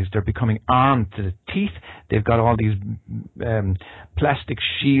countries, they're becoming armed to the teeth. They've got all these plastic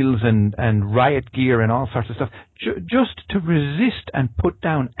shields and riot gear and all sorts of stuff just to resist and put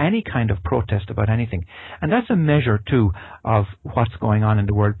down any kind of protest about anything. And that's a measure, too, of what's going on in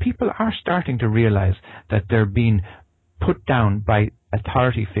the world. People are starting to realize that they're being put down by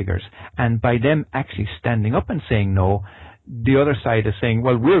authority figures. And by them actually standing up and saying no, the other side is saying,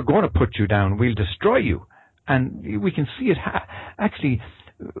 well, we're going to put you down, we'll destroy you. And we can see it actually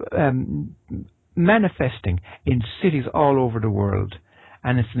manifesting in cities all over the world.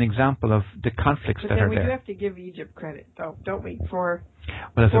 And it's an example of the conflicts that are there. But then we do have to give Egypt credit, though, don't we, for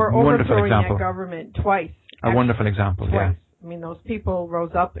overthrowing that government twice. A wonderful example, twice. Yeah. I mean, those people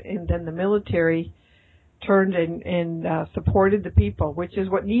rose up, and then the military turned and supported the people, which is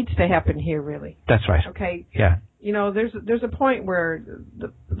what needs to happen here, really. That's right. Okay. Yeah. You know, there's a point where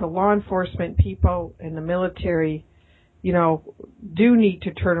the law enforcement people and the military, you know, do need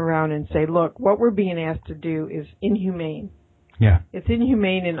to turn around and say, look, what we're being asked to do is inhumane. Yeah. It's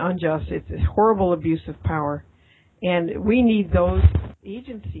inhumane and unjust. It's a horrible abuse of power. And we need those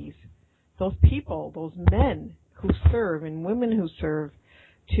agencies, those people, those men who serve and women who serve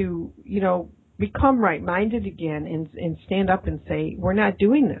to, you know, become right-minded again and stand up and say, we're not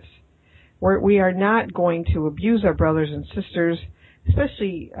doing this. We are not going to abuse our brothers and sisters,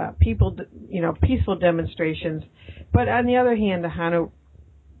 especially people, you know, peaceful demonstrations. But on the other hand, Hannah,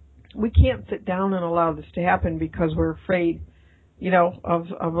 we can't sit down and allow this to happen because we're afraid, you know, of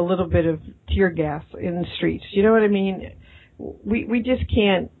a little bit of tear gas in the streets. You know what I mean? We just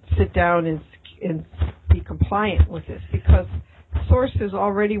can't sit down and be compliant with this because Source has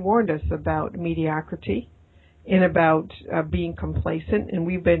already warned us about mediocrity and about being complacent, and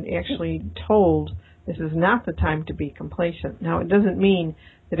we've been actually told this is not the time to be complacent. Now, it doesn't mean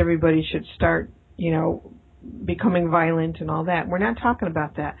that everybody should start, you know, becoming violent and all that. We're not talking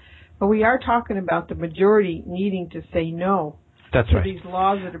about that. But we are talking about the majority needing to say no to these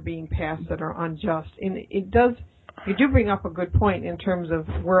laws that are being passed that are unjust. And you do bring up a good point in terms of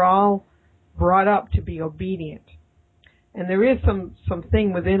we're all brought up to be obedient. And there is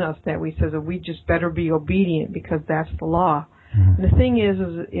something within us that we says that we just better be obedient because that's the law. Mm-hmm. And the thing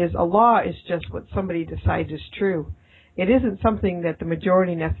is a law is just what somebody decides is true. It isn't something that the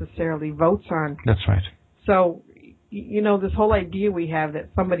majority necessarily votes on. That's right. So, you know, this whole idea we have that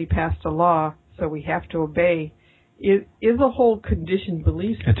somebody passed a law, so we have to obey, is a whole conditioned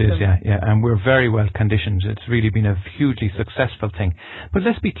belief system. It is, yeah, and we're very well conditioned. It's really been a hugely successful thing. But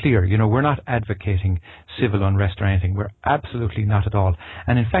let's be clear, you know, we're not advocating civil unrest or anything. We're absolutely not at all.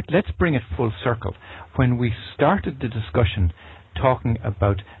 And in fact, let's bring it full circle. When we started the discussion talking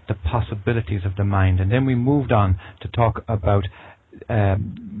about the possibilities of the mind, and then we moved on to talk about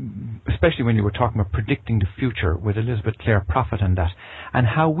especially when you were talking about predicting the future with Elizabeth Clare Prophet and that, and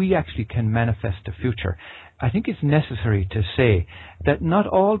how we actually can manifest the future. I think it's necessary to say that not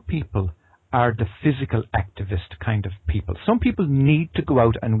all people are the physical activist kind of people. Some people need to go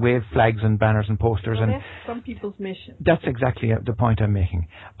out and wave flags and banners and posters. Well, that's some people's mission. That's exactly the point I'm making.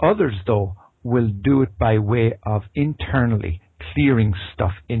 Others, though, will do it by way of internally clearing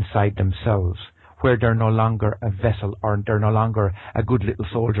stuff inside themselves, where they're no longer a vessel, or they're no longer a good little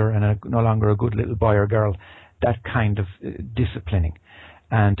soldier and no longer a good little boy or girl. That kind of disciplining.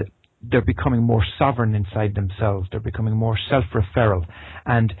 And they're becoming more sovereign inside themselves. They're becoming more self-referral.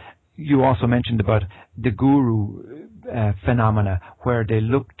 And you also mentioned about the guru phenomena, where they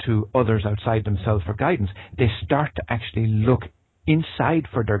look to others outside themselves for guidance. They start to actually look inside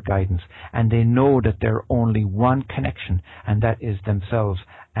for their guidance, and they know that there's only one connection, and that is themselves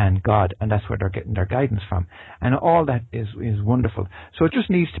and God, and that's where they're getting their guidance from. And all that is wonderful. So it just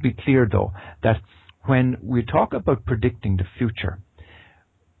needs to be clear, though, that when we talk about predicting the future,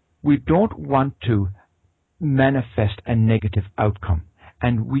 we don't want to manifest a negative outcome.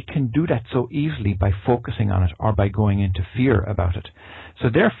 And we can do that so easily by focusing on it or by going into fear about it. So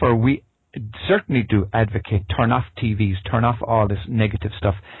therefore, we certainly do advocate turn off TVs, turn off all this negative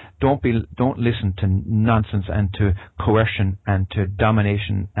stuff. Don't listen to nonsense and to coercion and to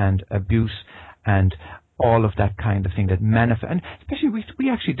domination and abuse and all of that kind of thing that manifests. And especially we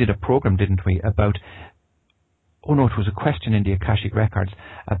actually did a program, didn't we, about, oh no, it was a question in the Akashic Records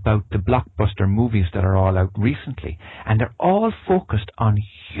about the blockbuster movies that are all out recently. And they're all focused on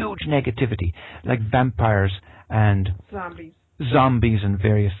huge negativity, like vampires and zombies and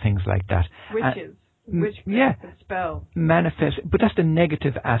various things like that. Witches. Witchcraft and spells. Manifest. But that's the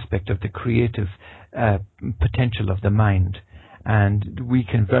negative aspect of the creative potential of the mind. And we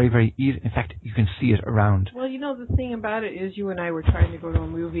can very, very easily, in fact, you can see it around. Well, the thing about it is you and I were trying to go to a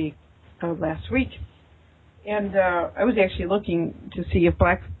movie last week. And I was actually looking to see if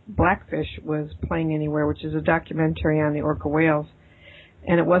Blackfish was playing anywhere, which is a documentary on the orca whales.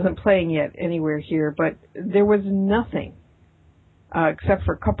 And it wasn't playing yet anywhere here, but there was nothing except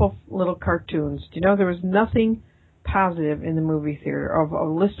for a couple little cartoons. There was nothing positive in the movie theater. Of a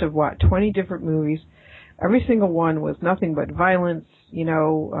list of 20 different movies. Every single one was nothing but violence,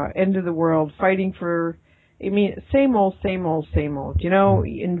 end of the world, fighting for, same old,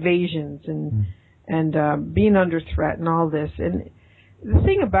 invasions and being under threat and all this. And the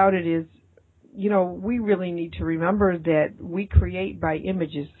thing about it is, we really need to remember that we create by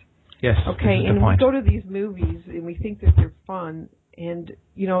images. Yes. Okay, and we go to these movies and we think that they're fun, and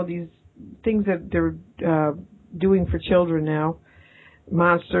these things that they're doing for children now,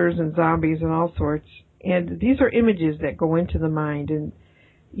 monsters and zombies and all sorts. And these are images that go into the mind, and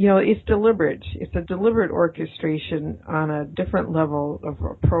it's deliberate. It's a deliberate orchestration on a different level of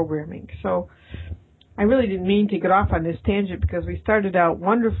programming. So I really didn't mean to get off on this tangent, because we started out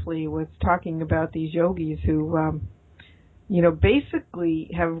wonderfully with talking about these yogis who,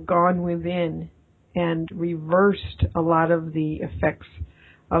 basically have gone within and reversed a lot of the effects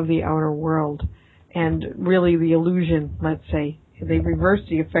of the outer world, and really the illusion, let's say. They reversed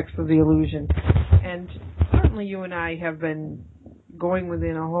the effects of the illusion. And certainly you and I have been going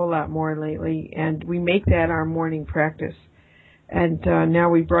within a whole lot more lately, and we make that our morning practice. And now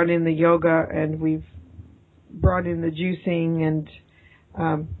we've brought in the yoga, and we've brought in the juicing, and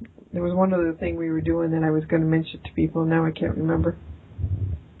there was one other thing we were doing that I was going to mention to people. Now I can't remember.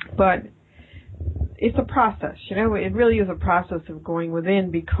 But it's a process, it really is a process of going within,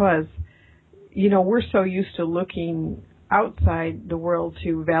 because, we're so used to looking outside the world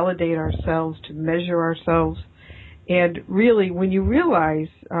to validate ourselves, to measure ourselves. And really, when you realize,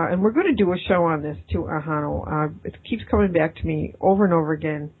 and we're going to do a show on this too, Ahanu, it keeps coming back to me over and over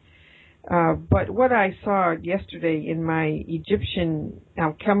again. But what I saw yesterday in my Egyptian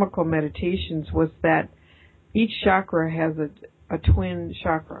alchemical meditations was that each chakra has a twin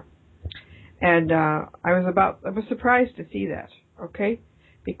chakra. And I was surprised to see that, okay?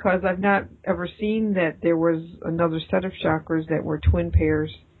 Because I've not ever seen that there was another set of chakras that were twin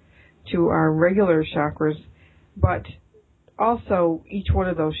pairs to our regular chakras. But also, each one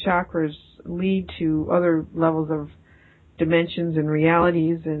of those chakras lead to other levels of dimensions and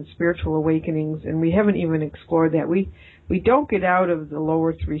realities and spiritual awakenings, and we haven't even explored that. We don't get out of the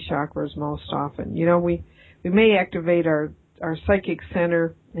lower three chakras most often. We may activate our psychic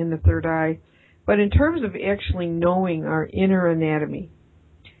center in the third eye, but in terms of actually knowing our inner anatomy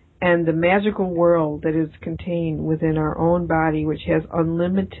and the magical world that is contained within our own body, which has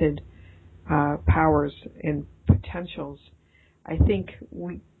unlimited powers and potentials, I think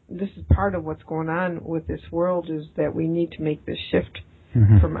this is part of what's going on with this world, is that we need to make this shift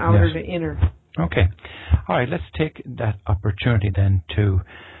from outer to inner. Okay. All right, let's take that opportunity then to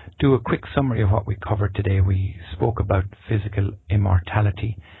do a quick summary of what we covered today. We spoke about physical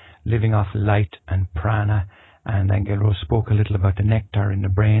immortality, living off light and prana, and Angel Rose spoke a little about the nectar in the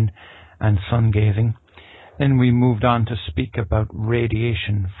brain and sun gazing. Then we moved on to speak about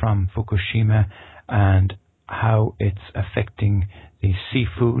radiation from Fukushima and how it's affecting the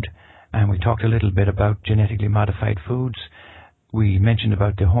seafood and we talked a little bit about genetically modified foods. We mentioned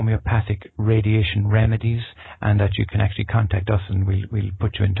about the homeopathic radiation remedies, and that you can actually contact us and we'll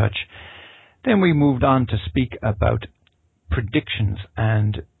put you in touch. Then we moved on to speak about predictions,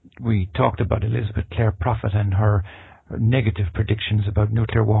 and we talked about Elizabeth Clare Prophet and her negative predictions about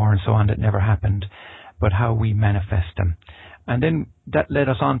nuclear war and so on that never happened, but how we manifest them. And then that led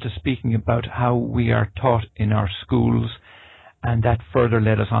us on to speaking about how we are taught in our schools, and that further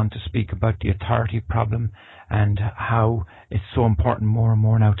led us on to speak about the authority problem and how it's so important more and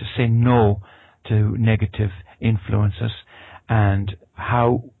more now to say no to negative influences, and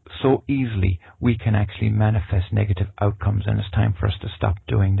how so easily we can actually manifest negative outcomes, and it's time for us to stop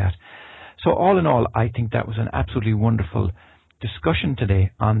doing that. So all in all, I think that was an absolutely wonderful discussion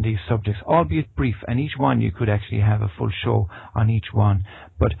today on these subjects, albeit brief, and each one you could actually have a full show on each one,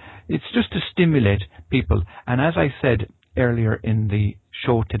 but it's just to stimulate people. And as I said earlier in the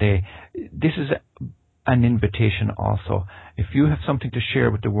show today, this is an invitation also. If you have something to share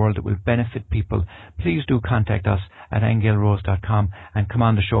with the world that will benefit people, please do contact us at angelrose.com and come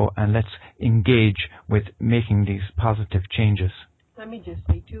on the show, and let's engage with making these positive changes. Let me just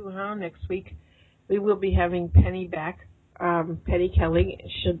say too, next week we will be having Penny back, Penny Kelly.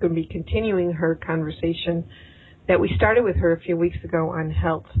 She's going to be continuing her conversation that we started with her a few weeks ago on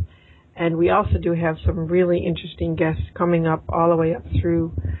health. And we also do have some really interesting guests coming up all the way up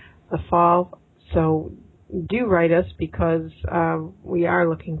through the fall. So do write us, because we are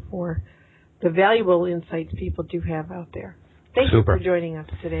looking for the valuable insights people do have out there. Thank you for joining us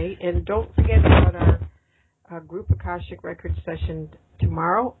today. And don't forget about our group Akashic Records session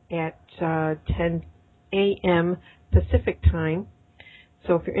tomorrow at 10 a.m. Pacific time.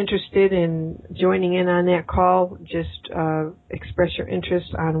 So if you're interested in joining in on that call, just express your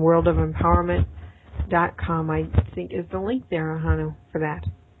interest on worldofempowerment.com, I think is the link there, Ahanu, for that.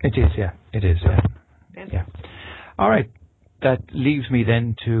 It is, yeah. It is, yeah. Fantastic. Yeah. All right. That leaves me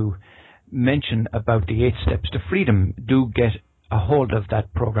then to mention about the 8 Steps to Freedom. Do get a hold of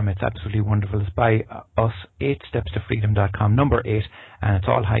that program. It's absolutely wonderful. It's by us, 8stepstofreedom.com, number 8, and it's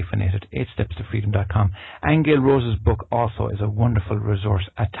all hyphenated, 8stepstofreedom.com. Anne Gail Rose's book also is a wonderful resource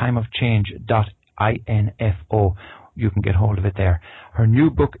at timeofchange.info. You can get hold of it there. Her new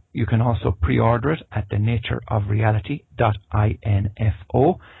book, you can also pre-order it at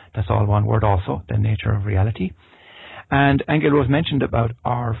thenatureofreality.info. That's all one word also, The Nature of Reality. And Anne Gail Rose mentioned about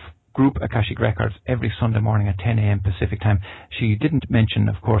our group Akashic Records every Sunday morning at 10 a.m. Pacific time. She didn't mention,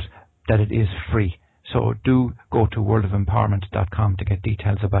 of course, that it is free. So do go to worldofempowerment.com to get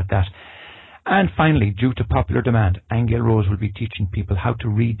details about that. And finally, due to popular demand, Anne Gail Rose will be teaching people how to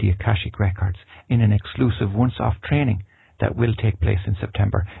read the Akashic Records in an exclusive once-off training that will take place in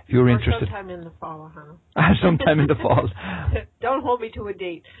September. If you're interested, sometime in the fall, huh? Sometime in the fall. Don't hold me to a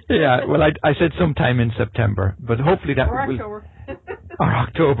date. Yeah, well, I said sometime in September, but hopefully that or will... October. Or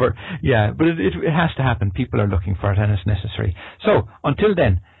October, yeah, but it has to happen. People are looking for it, and it's necessary. So, until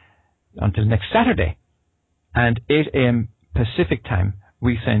then, until next Saturday, and 8 a.m. Pacific time,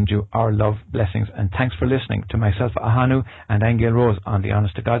 we send you our love, blessings, and thanks for listening to myself, Ahanu, and Anne Gail Rose on the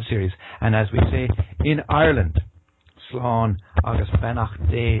Honest to God series. And as we say in Ireland, Slán agus Benach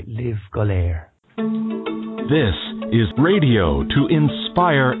de Liv Goléir. This is radio to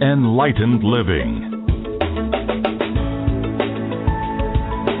inspire enlightened living.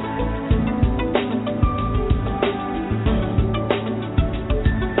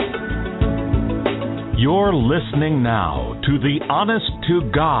 You're listening now to the Honest to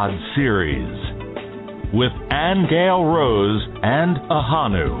God series with Anne Gail Rose and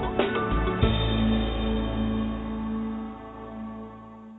Ahanu.